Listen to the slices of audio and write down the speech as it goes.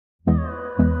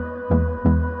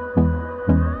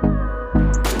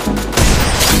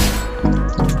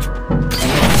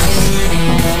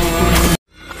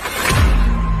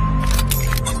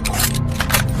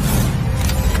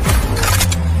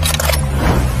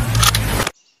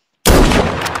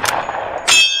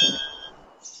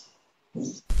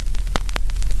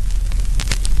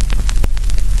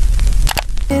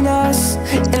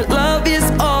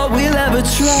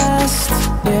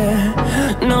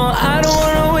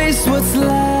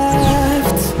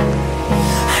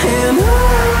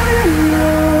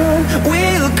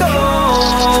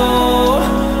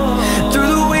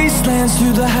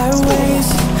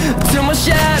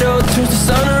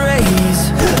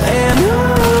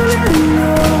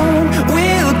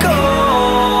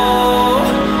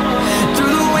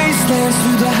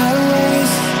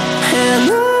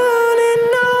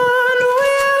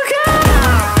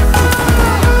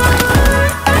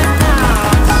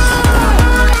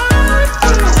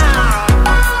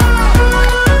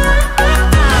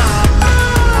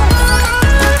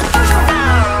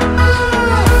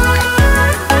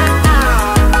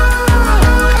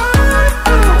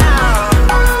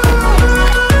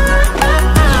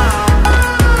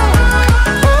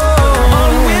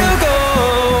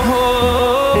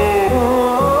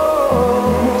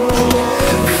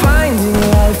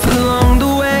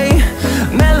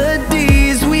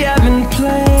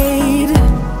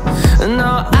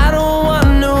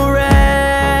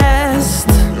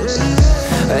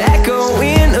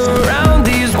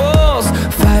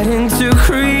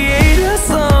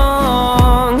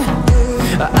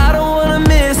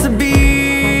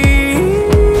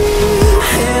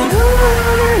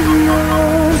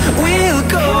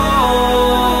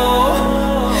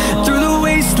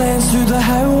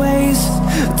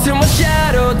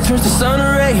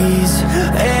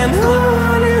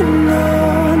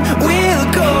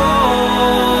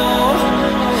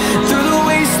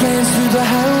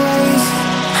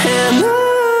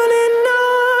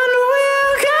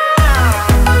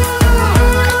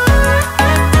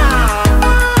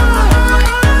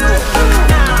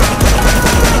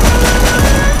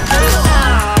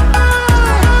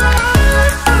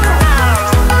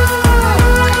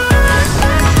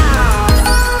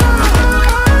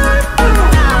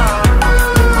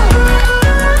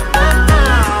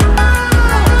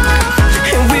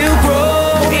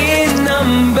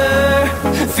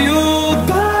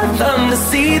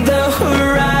see the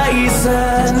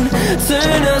horizon,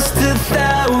 turn us to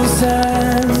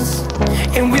thousands,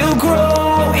 and we'll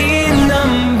grow in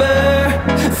number,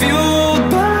 fueled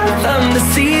by them to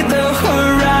see the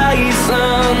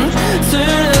horizon,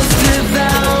 turn us to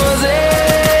thousands.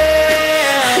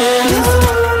 And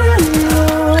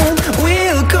on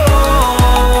we'll go,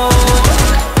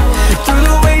 through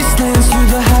the wastelands, through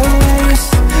the highways,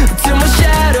 till my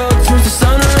shadow turns to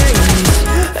sun rays.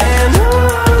 And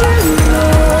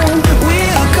on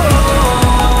we'll go,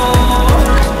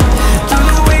 through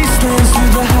the wastelands,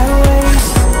 through the highways,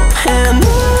 and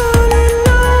on we'll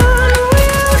go.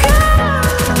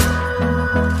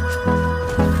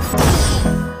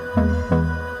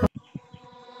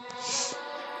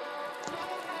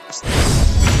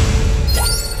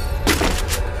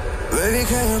 Baby,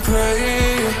 can you pray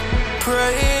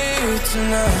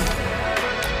tonight?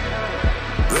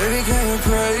 Baby, can you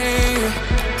pray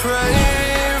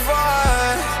for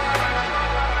us?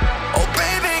 Oh,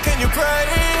 baby, can you pray?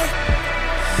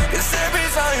 'Cause every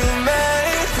time you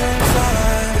make things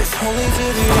right, it's only to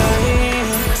the end.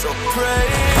 So pray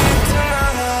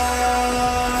tonight,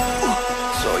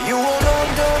 so you won't know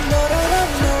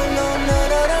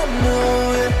that I know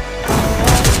it.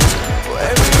 For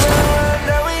every round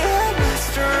that we had,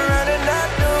 messed around and I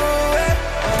knew it.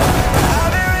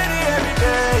 I'll be ready every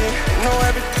day, know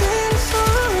everything's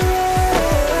alright.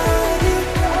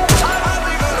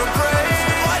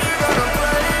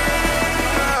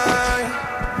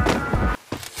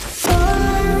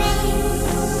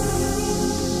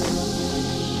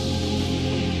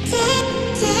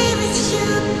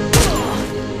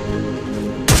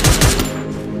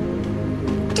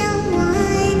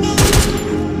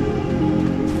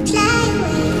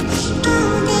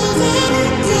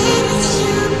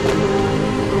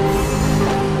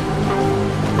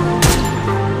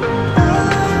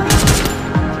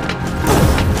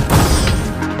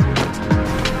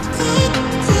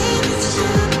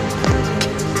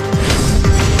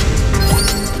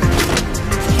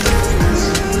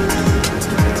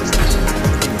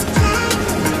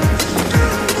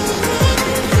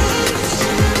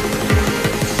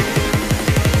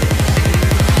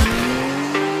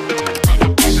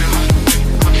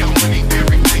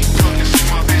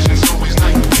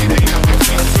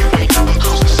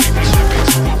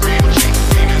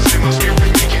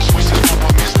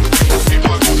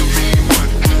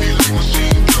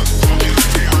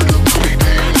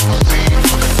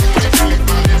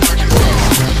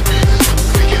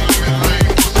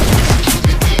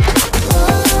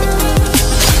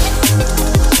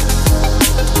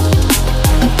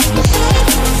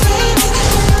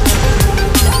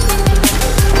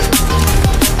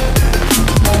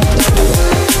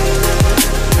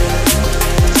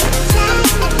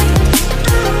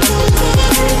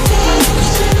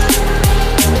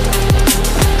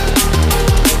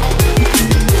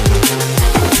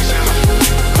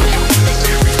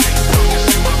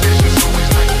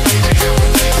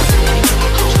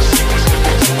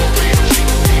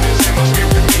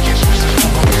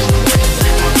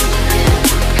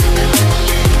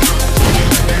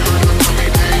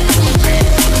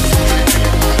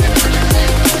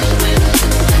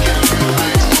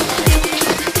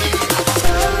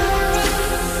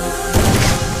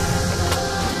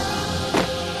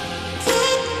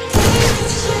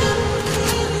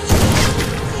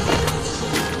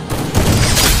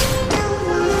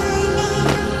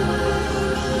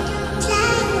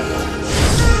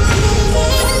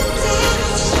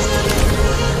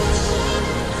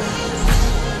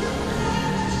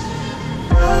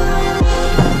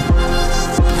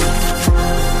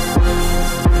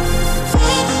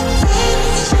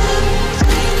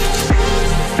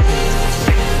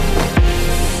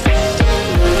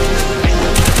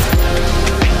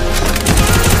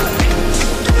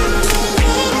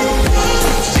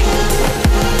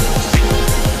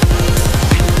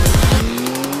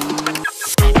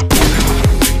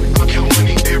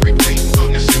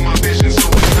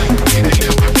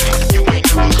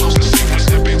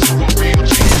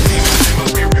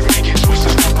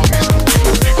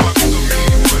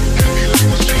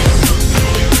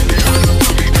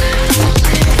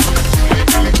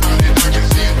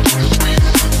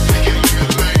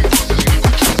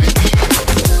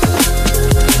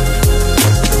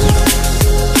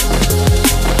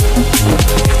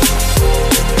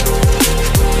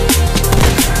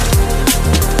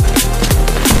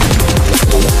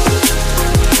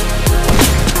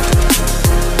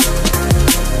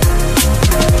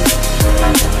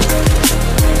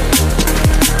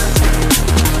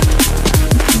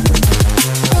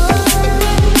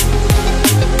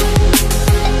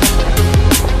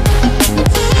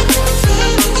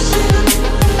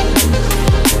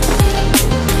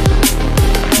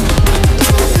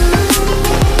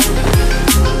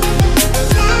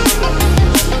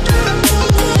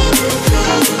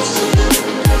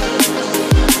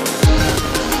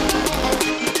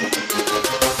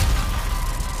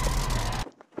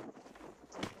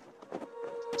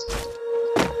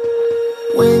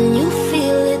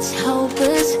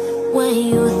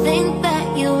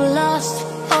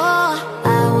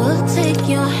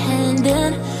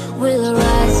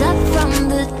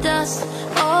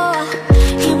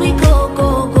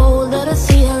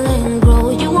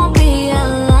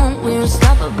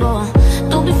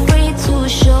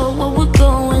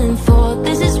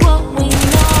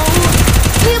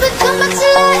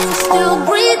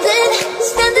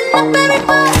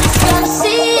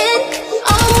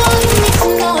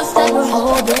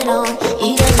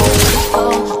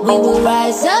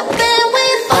 rise up and we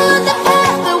follow the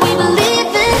path that we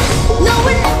believe in. No,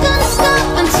 we're not gonna stop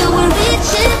until we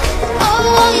reach it.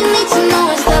 All you need to know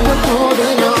is that we're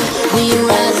holding on. We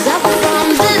rise up from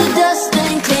the dust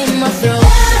and claim our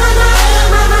throne.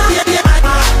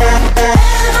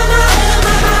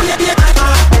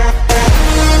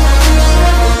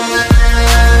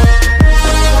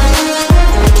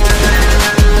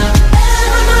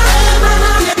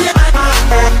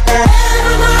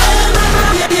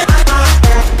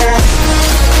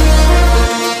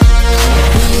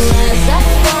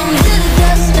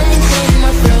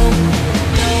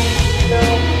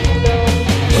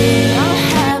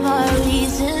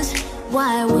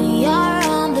 Why we are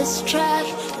on this track,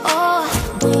 oh,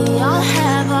 we all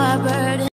have our